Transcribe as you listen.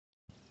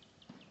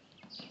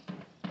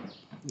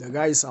The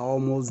guys are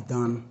almost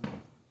done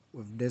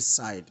with this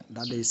side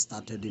that they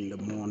started in the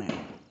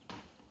morning.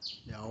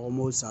 They are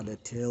almost at the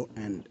tail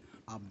end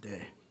up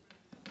there,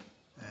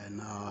 and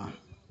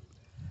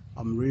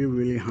I'm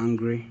really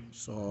hungry,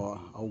 so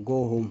I'll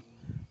go home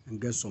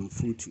and get some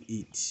food to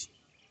eat.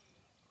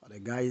 But the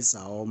guys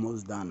are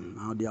almost done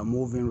now. They are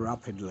moving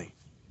rapidly,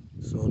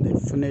 so they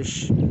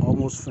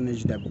almost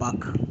finished the back,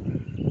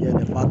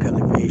 the back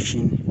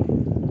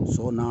elevation.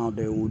 So now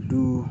they will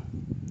do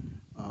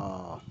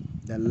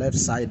the left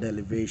side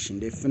elevation.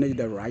 They finished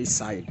the right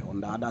side on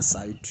the other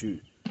side too.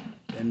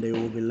 Then they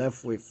will be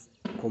left with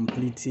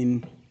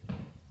completing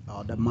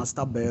the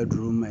master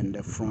bedroom and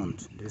the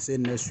front. They say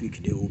next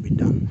week they will be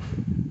done.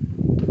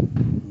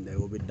 They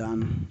will be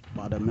done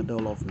by the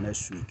middle of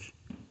next week.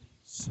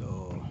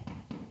 So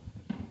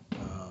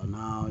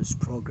now it's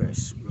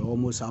progress. We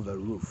almost have a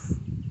roof.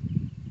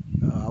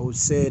 I would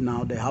say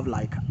now they have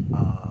like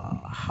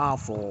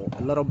half or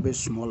a little bit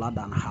smaller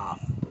than half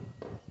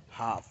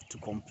to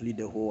complete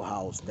the whole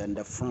house. Then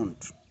the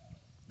front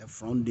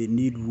they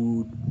need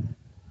wood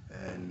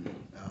and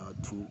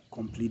to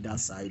complete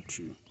that side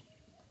too.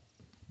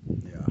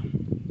 Yeah,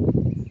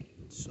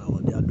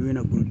 so they are doing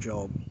a good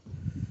job.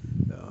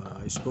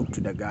 I spoke to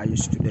the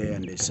guys today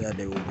and they said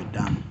they will be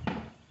done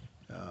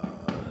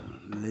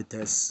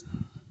latest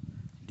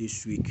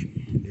this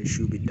week. They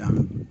should be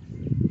done,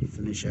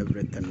 finish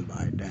everything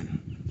by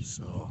then.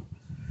 So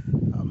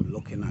I'm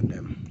looking at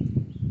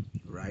them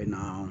right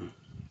now,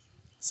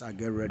 so I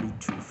get ready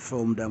to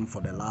film them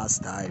for the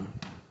last time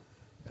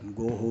and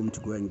go home to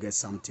go and get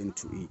something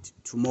to eat.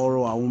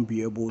 Tomorrow I won't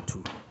be able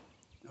to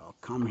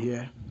come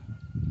here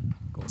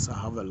because I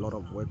have a lot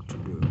of work to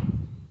do.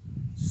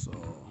 So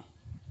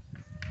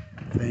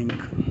I think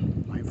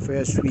my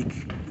first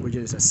week, which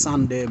is a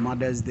Sunday,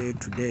 Mother's Day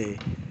today,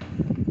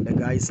 the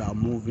guys are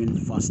moving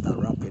faster,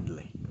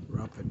 rapidly.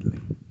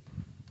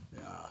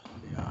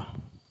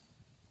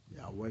 They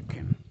are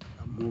working,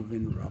 they are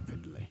moving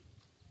rapidly.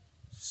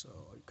 So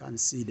you can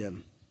see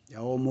them. They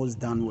are almost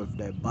done with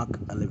the back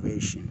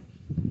elevation.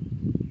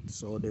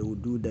 So they will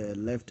do the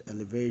left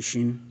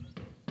elevation,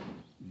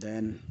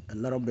 then a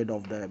little bit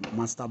of the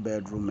master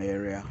bedroom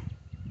area,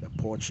 the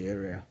porch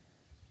area.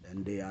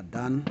 Then they are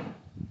done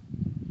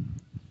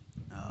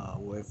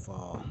with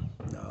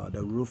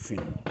the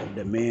roofing of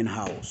the main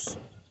house.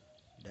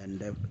 Then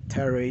the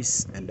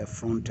terrace and the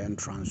front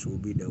entrance will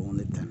be the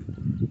only thing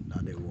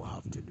that they will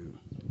have to do.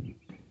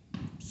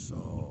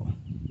 So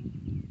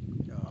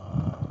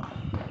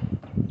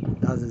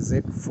that is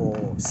it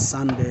for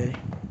Sunday,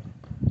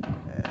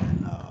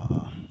 and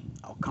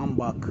I'll come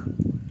back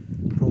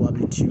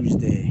probably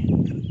Tuesday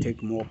and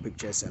take more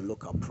pictures and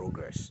look at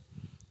progress.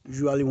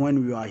 Usually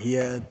when we are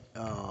here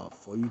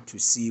for you to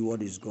see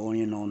what is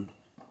going on,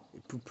 we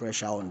put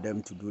pressure on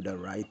them to do the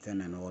right thing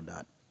and all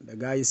that. The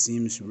guy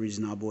seems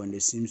reasonable and they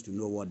seems to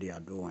know what they are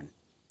doing.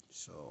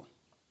 So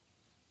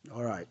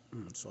all right,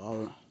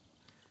 so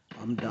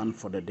I'm done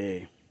for the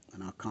day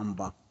and I'll come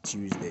back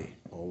Tuesday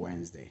or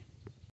Wednesday.